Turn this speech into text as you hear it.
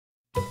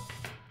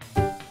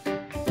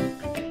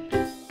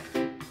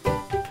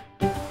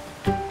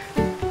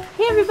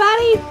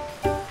everybody!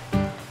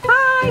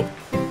 Hi!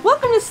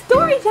 Welcome to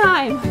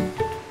Storytime!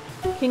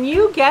 Can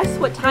you guess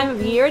what time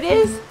of year it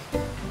is?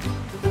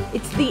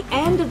 It's the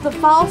end of the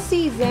fall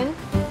season.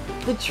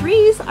 The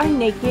trees are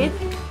naked.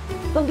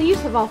 The leaves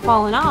have all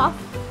fallen off.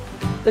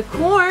 The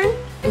corn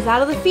is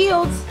out of the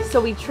fields, so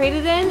we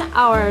traded in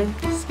our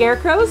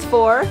scarecrows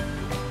for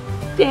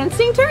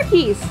dancing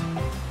turkeys.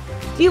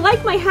 Do you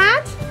like my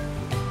hat?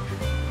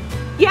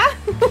 Yeah?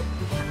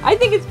 I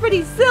think it's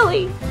pretty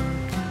silly.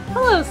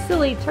 Hello,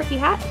 silly turkey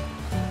hat.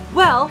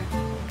 Well,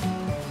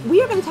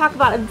 we are going to talk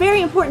about a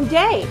very important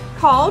day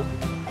called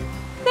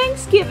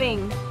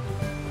Thanksgiving.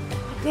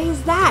 What day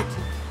is that?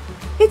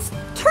 It's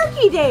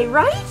Turkey Day,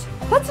 right?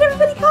 That's what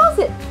everybody calls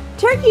it.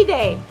 Turkey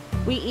Day.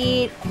 We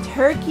eat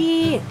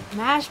turkey,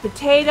 mashed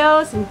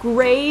potatoes, and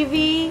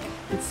gravy,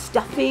 and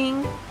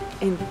stuffing,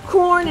 and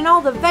corn, and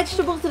all the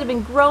vegetables that have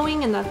been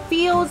growing in the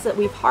fields that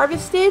we've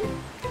harvested.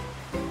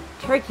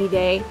 Turkey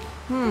Day.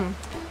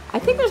 I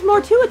think there's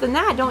more to it than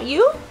that, don't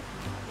you?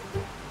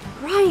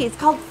 Right, it's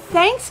called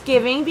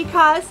Thanksgiving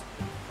because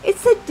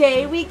it's the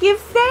day we give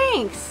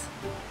thanks.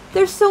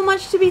 There's so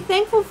much to be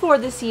thankful for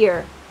this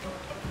year.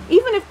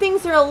 Even if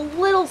things are a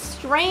little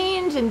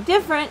strange and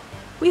different,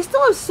 we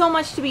still have so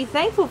much to be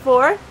thankful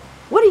for.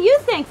 What are you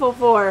thankful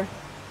for?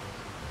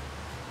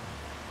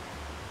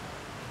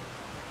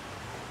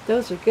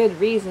 Those are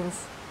good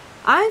reasons.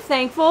 I'm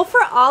thankful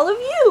for all of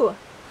you.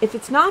 If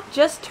it's not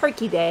just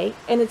Turkey Day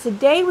and it's a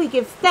day we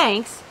give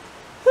thanks,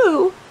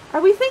 who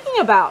are we thinking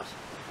about?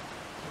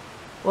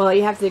 Well,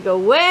 you have to go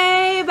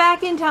way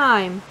back in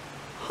time,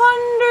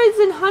 hundreds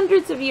and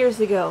hundreds of years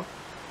ago.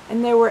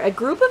 And there were a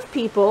group of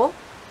people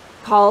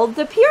called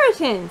the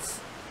Puritans.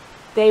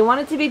 They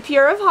wanted to be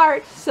pure of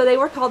heart, so they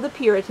were called the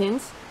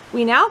Puritans.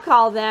 We now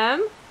call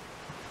them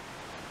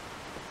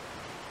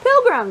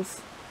Pilgrims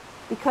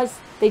because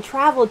they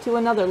traveled to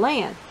another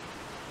land.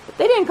 But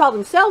they didn't call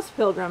themselves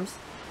Pilgrims.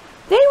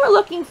 They were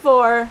looking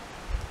for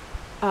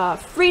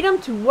freedom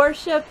to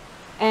worship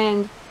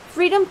and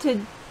freedom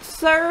to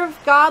serve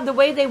God the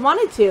way they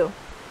wanted to.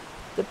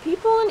 The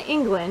people in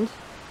England,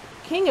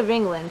 King of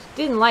England,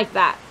 didn't like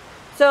that.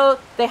 So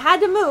they had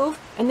to move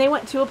and they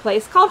went to a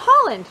place called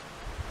Holland,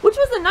 which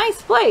was a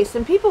nice place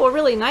and people were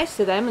really nice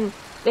to them and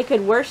they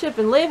could worship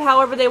and live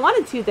however they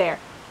wanted to there.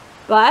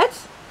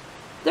 But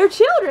their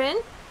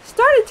children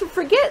started to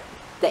forget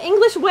the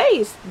English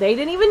ways. They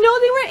didn't even know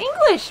they were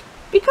English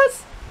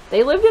because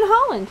they lived in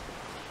Holland.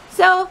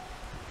 So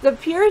the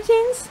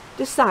Puritans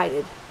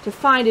decided to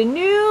find a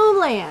new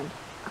land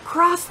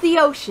across the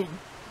ocean.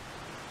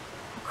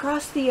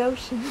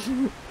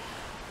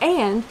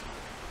 And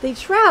they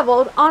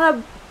traveled on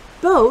a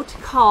boat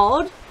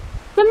called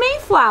the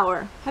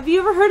Mayflower. Have you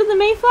ever heard of the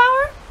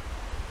Mayflower?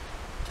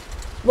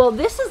 Well,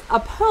 this is a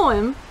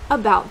poem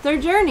about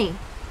their journey.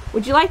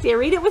 Would you like to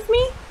read it with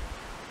me?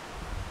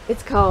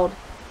 It's called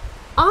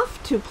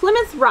Off to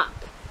Plymouth Rock.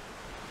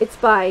 It's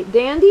by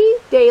Dandy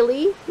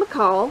Daly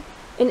McCall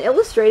and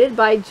illustrated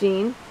by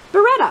Jean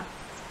Beretta.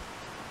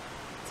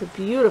 It's a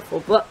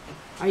beautiful book.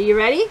 Are you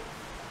ready?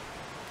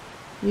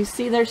 You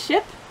see their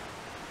ship?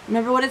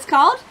 Remember what it's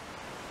called?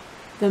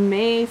 The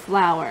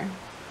Mayflower.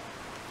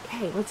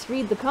 Okay, let's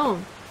read the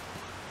poem.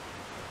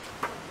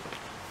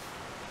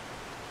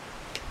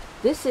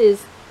 This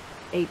is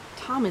a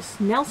Thomas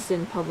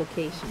Nelson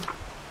publication.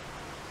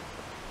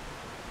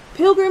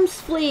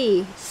 Pilgrims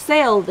flee,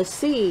 sail the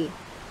sea,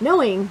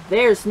 knowing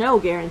there's no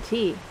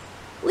guarantee.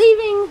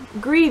 Leaving,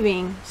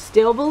 grieving,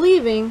 still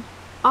believing,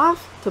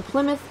 off to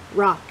Plymouth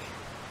Rock.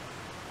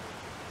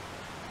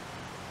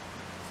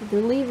 So they're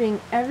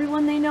leaving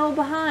everyone they know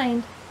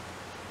behind.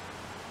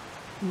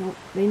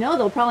 They know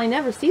they'll probably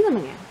never see them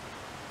again.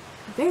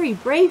 Very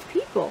brave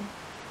people.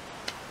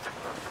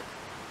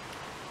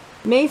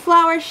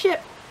 Mayflower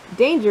ship,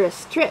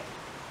 dangerous trip.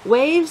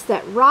 Waves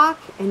that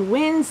rock and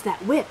winds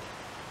that whip.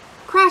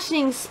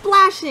 Crashing,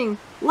 splashing,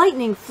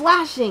 lightning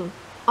flashing,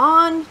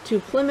 on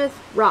to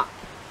Plymouth Rock.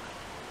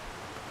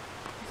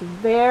 It's a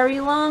very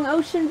long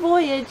ocean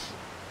voyage.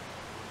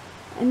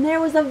 And there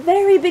was a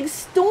very big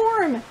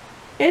storm.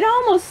 It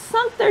almost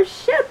sunk their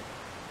ship.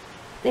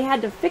 They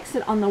had to fix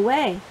it on the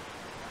way.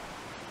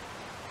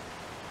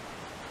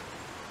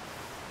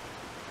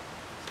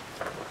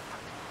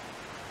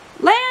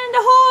 Land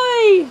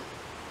ahoy!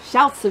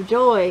 Shouts of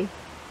joy.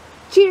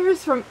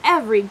 Cheers from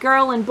every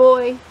girl and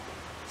boy.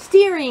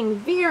 Steering,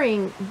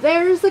 veering,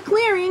 there's the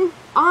clearing,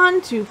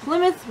 on to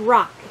Plymouth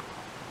Rock.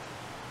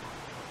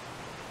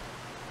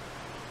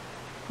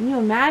 Can you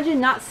imagine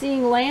not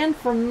seeing land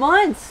for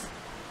months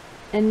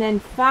and then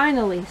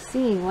finally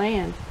seeing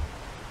land?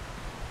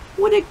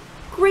 What a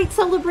great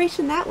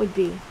celebration that would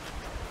be.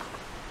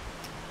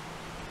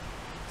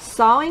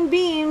 Sawing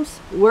beams,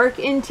 work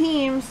in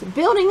teams,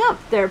 building up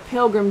their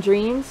pilgrim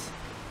dreams.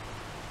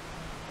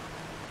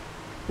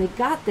 They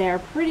got there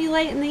pretty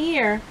late in the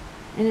year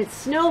and it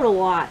snowed a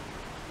lot.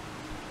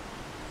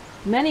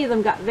 Many of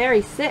them got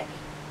very sick.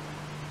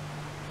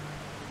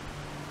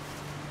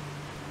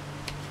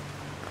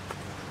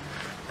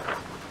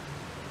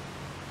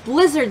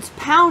 Blizzards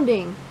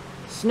pounding,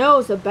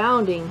 snows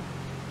abounding.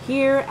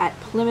 here at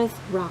Plymouth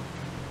Rock.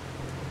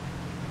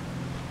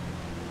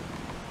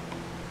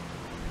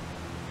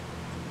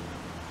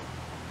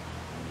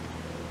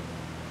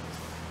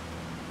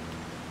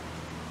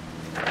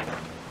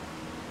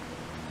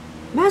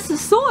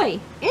 Massasoit,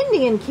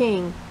 Indian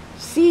king,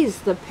 sees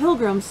the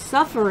pilgrims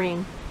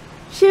suffering,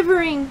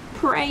 shivering,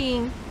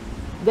 praying.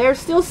 They're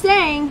still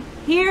staying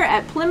here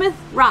at Plymouth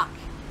Rock.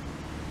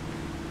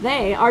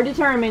 They are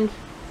determined.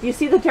 Do you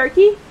see the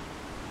turkey?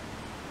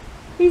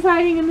 He's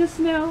hiding in the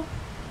snow.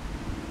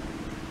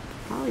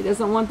 Probably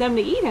doesn't want them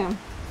to eat him.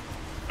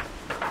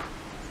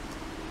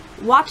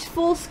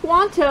 Watchful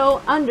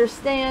Squanto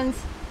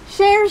understands,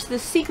 shares the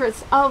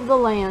secrets of the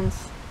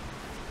lands.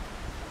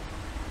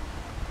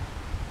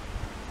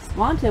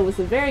 Squanto was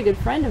a very good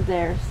friend of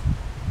theirs.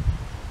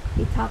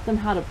 He taught them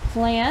how to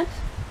plant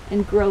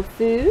and grow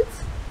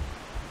foods.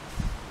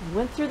 They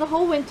went through the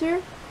whole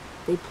winter.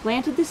 They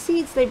planted the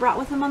seeds they brought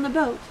with them on the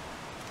boat.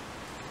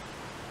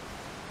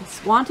 With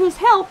Squanto's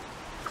help,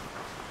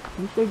 I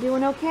think they're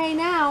doing okay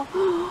now.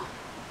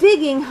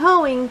 Digging,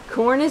 hoeing,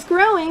 corn is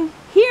growing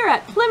here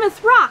at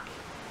Plymouth Rock.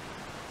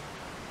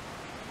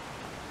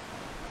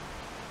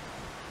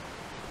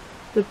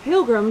 The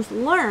pilgrims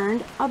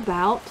learned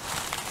about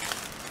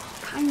all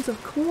kinds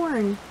of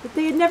corn that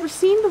they had never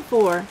seen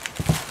before.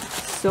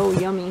 So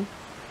yummy.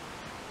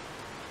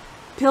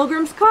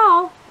 Pilgrims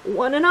call,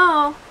 one and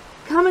all,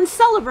 come and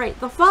celebrate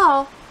the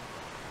fall.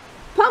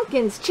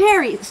 Pumpkins,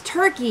 cherries,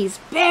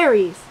 turkeys,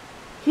 berries,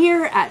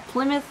 here at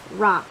Plymouth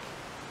Rock.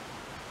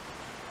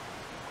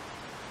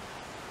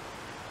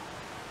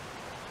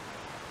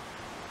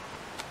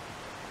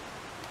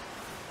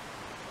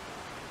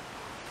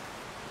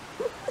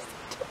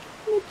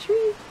 In a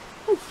tree.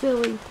 That's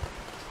silly.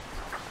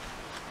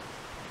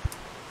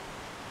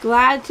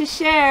 Glad to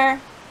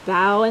share,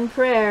 bow and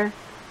prayer,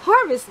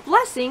 harvest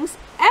blessings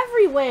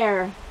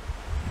everywhere.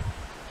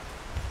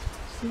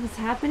 See what's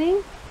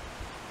happening?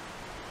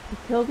 The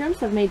pilgrims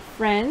have made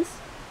friends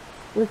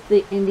with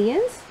the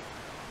Indians,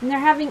 and they're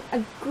having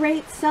a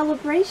great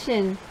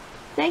celebration,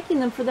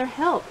 thanking them for their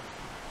help.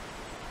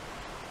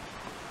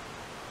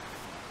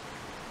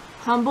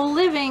 Humble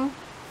living,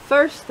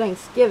 first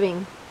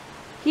Thanksgiving,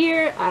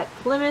 here at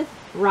Plymouth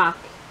Rock.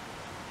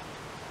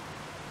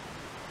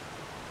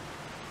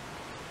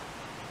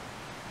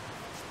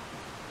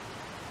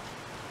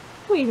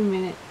 Wait a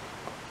minute.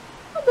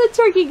 How'd the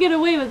turkey get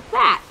away with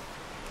that?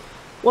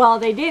 Well,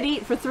 they did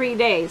eat for 3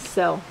 days,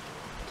 so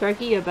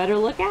turkey, you better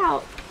look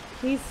out.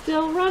 He's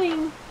still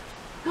running.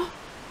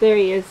 There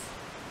he is.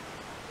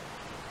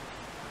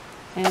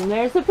 And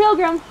there's the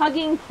pilgrim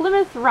hugging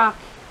Plymouth Rock.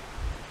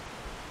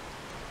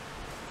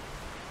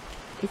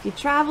 If you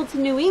travel to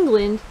New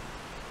England,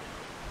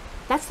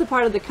 that's the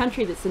part of the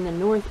country that's in the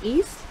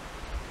northeast.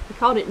 They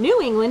called it New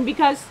England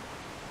because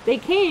they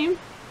came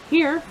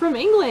here from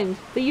England,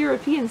 the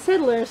European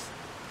settlers.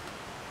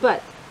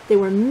 But there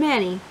were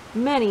many,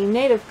 many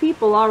native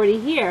people already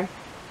here.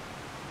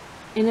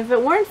 And if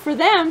it weren't for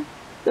them,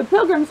 the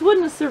pilgrims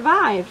wouldn't have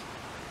survived.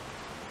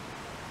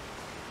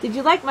 Did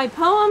you like my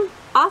poem,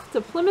 Off to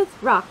Plymouth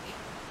Rock?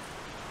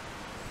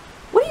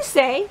 What do you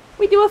say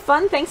we do a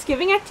fun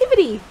Thanksgiving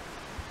activity?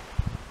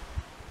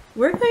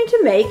 We're going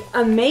to make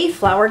a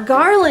Mayflower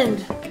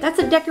garland. That's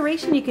a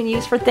decoration you can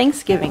use for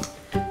Thanksgiving.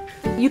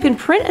 You can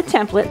print a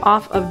template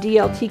off of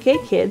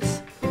DLTK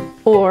Kids,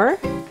 or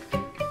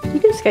you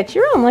can sketch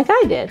your own like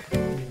I did.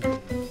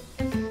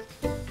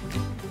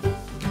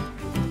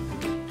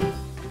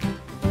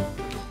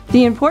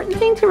 The important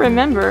thing to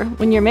remember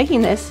when you're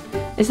making this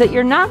is that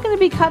you're not going to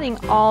be cutting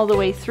all the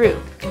way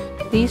through.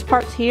 These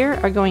parts here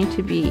are going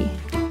to be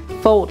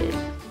folded.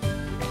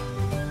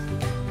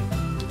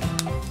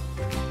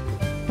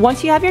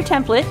 Once you have your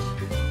template,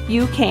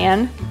 you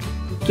can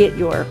get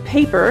your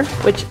paper,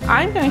 which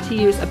I'm going to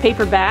use a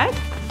paper bag.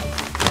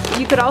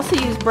 You could also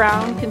use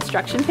brown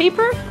construction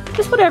paper,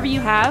 just whatever you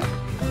have.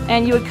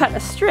 And you would cut a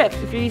strip.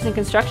 If you're using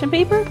construction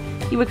paper,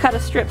 you would cut a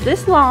strip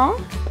this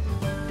long,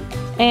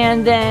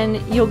 and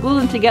then you'll glue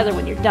them together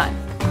when you're done.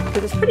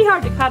 Because it's pretty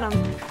hard to cut them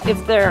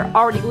if they're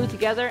already glued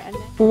together. And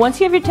then,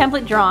 once you have your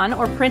template drawn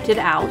or printed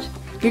out,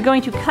 you're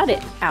going to cut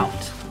it out.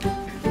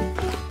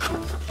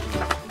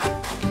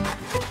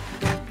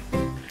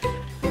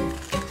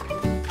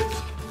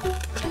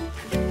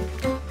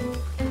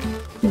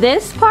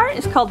 This part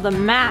is called the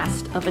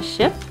mast of a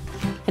ship,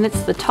 and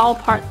it's the tall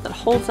part that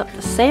holds up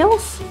the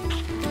sails.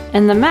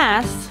 And the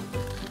mast,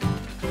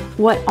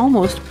 what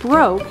almost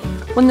broke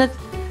when the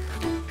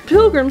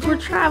pilgrims were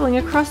traveling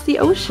across the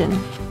ocean.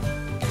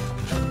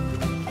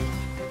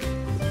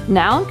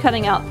 Now I'm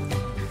cutting out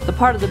the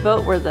part of the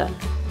boat where the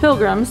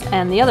pilgrims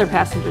and the other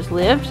passengers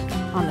lived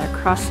on their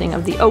crossing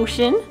of the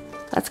ocean.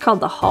 That's called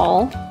the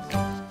hull.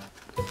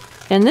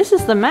 And this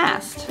is the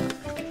mast.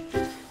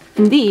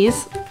 And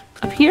these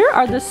up here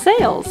are the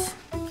sails.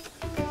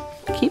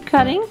 Keep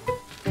cutting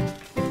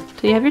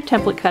till you have your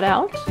template cut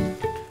out.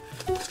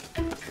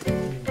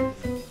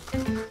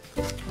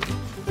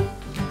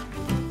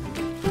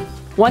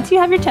 Once you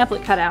have your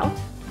template cut out,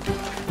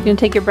 you're going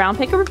to take your brown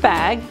paper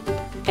bag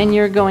and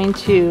you're going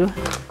to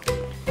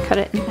cut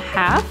it in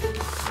half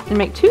and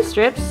make 2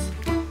 strips.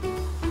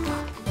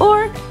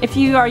 Or if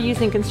you are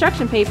using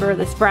construction paper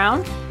that's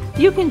brown,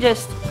 you can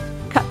just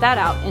cut that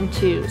out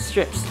into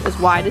strips as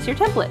wide as your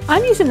template.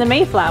 I'm using the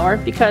Mayflower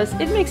because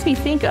it makes me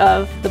think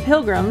of the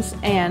Pilgrims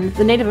and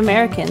the Native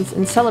Americans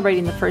in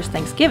celebrating the first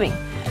Thanksgiving.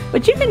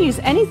 But you can use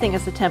anything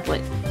as a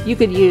template. You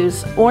could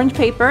use orange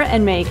paper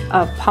and make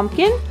a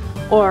pumpkin,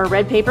 or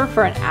red paper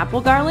for an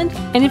apple garland.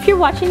 And if you're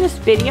watching this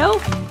video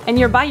and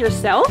you're by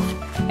yourself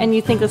and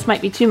you think this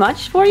might be too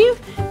much for you,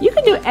 you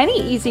can do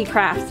any easy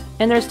craft.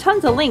 And there's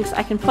tons of links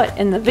I can put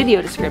in the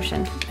video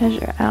description.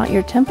 Measure out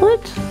your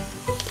template.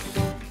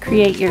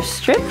 Create your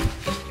strip.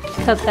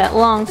 Cut that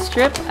long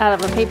strip out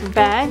of a paper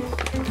bag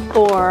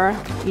or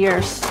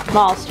your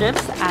small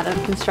strips out of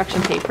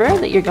construction paper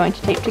that you're going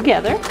to tape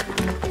together.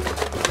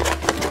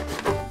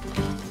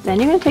 Then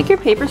you're going to take your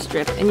paper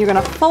strip and you're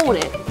going to fold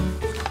it.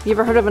 You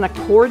ever heard of an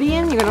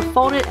accordion? You're going to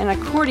fold it in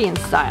accordion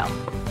style.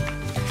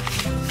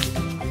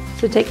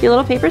 So take your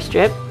little paper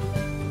strip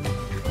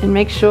and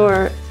make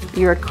sure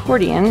your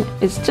accordion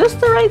is just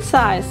the right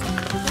size.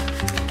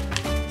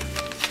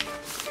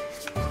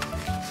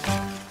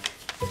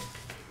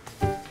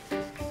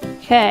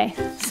 Okay,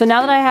 so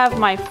now that I have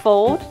my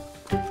fold,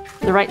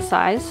 the right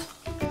size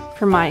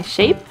for my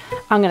shape,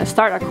 I'm going to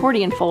start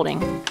accordion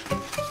folding.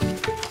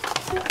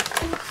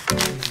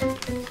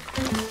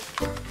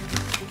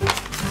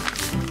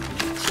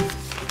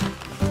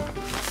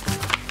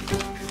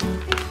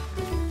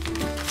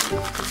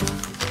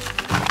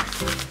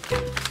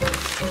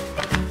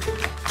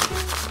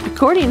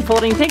 Accordion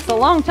folding takes a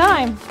long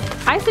time.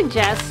 I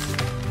suggest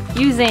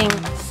using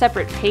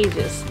separate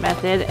pages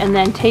method and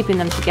then taping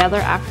them together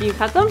after you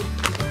cut them.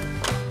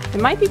 It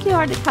might be too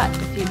hard to cut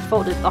if you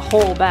folded the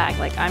whole bag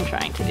like I'm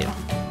trying to do.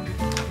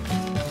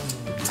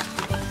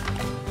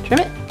 Trim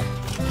it.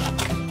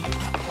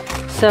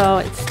 So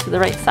it's to the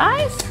right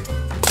size.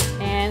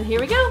 And here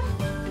we go.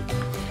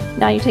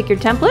 Now you take your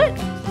template,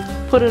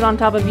 put it on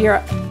top of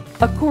your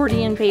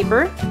accordion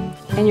paper,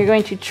 and you're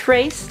going to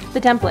trace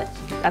the template.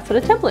 That's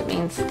what a template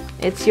means.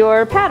 It's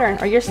your pattern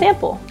or your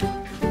sample.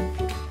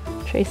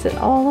 Trace it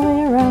all the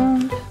way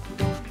around.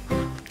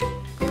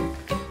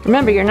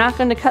 Remember, you're not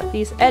going to cut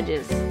these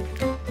edges.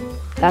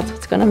 That's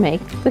what's going to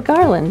make the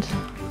garland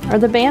or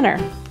the banner.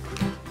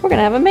 We're going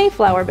to have a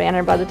Mayflower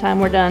banner by the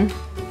time we're done.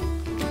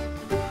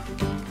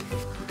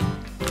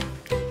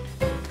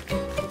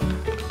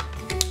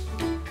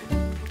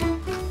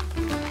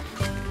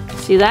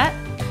 See that?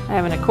 I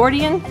have an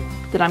accordion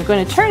that I'm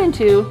going to turn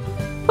into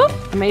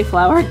a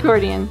Mayflower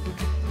accordion.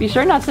 Be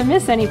sure not to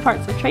miss any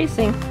parts of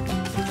tracing.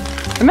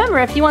 Remember,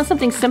 if you want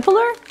something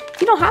simpler,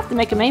 you don't have to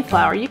make a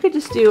Mayflower. You could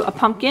just do a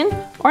pumpkin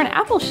or an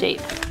apple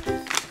shape.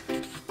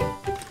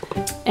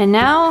 And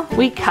now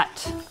we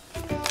cut.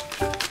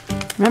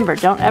 Remember,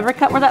 don't ever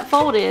cut where that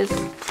fold is.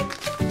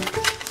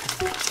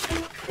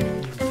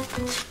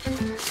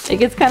 It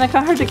gets kind of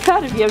hard to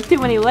cut if you have too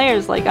many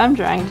layers like I'm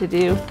trying to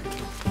do.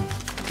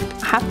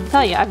 I have to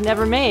tell you, I've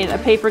never made a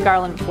paper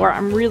garland before.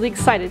 I'm really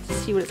excited to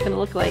see what it's going to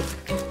look like.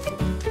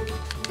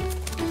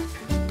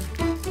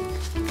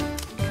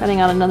 Cutting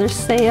out another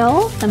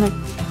sail and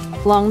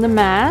along the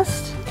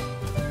mast.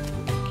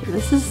 Okay,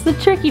 this is the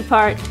tricky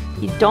part.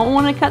 You don't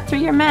want to cut through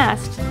your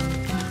mast.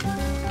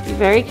 Be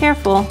very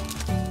careful.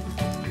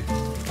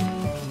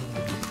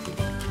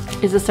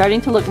 Is it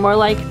starting to look more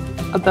like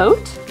a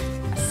boat?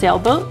 A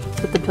sailboat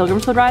that the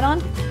Pilgrims would ride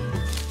on?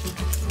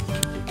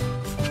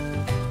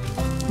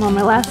 I'm on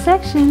my last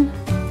section.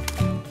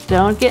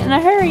 Don't get in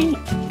a hurry,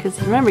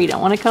 because remember, you don't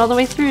want to cut all the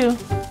way through.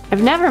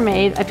 I've never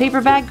made a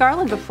paper bag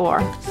garland before,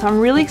 so I'm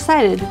really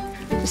excited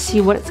to see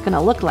what it's going to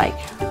look like.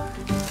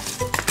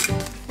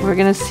 We're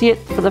going to see it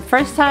for the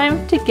first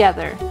time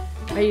together.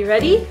 Are you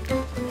ready?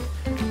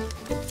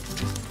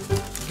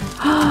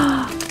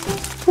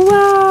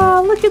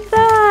 Wow, look at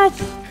that!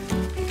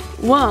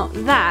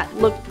 Won't that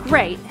look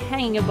great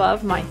hanging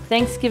above my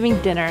Thanksgiving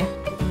dinner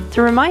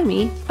to remind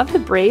me of the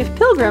brave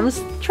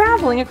Pilgrims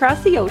traveling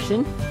across the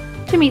ocean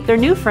to meet their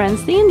new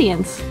friends, the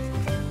Indians.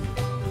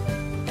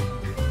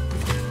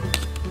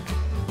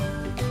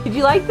 Did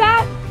you like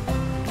that?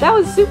 That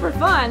was super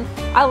fun.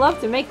 I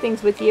love to make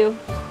things with you.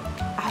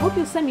 I hope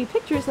you'll send me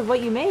pictures of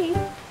what you made.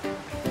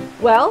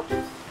 Well,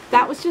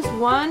 that was just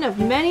one of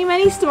many,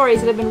 many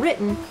stories that have been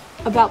written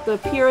about the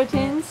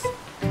Puritans,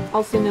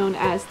 also known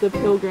as the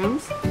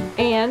Pilgrims,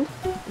 and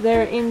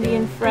their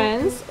Indian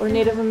friends or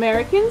Native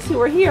Americans who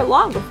were here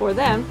long before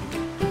them.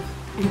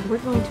 And we're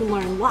going to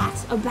learn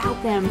lots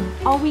about them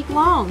all week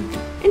long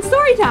in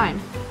Storytime.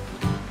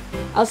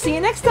 I'll see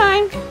you next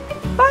time.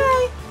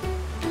 Bye!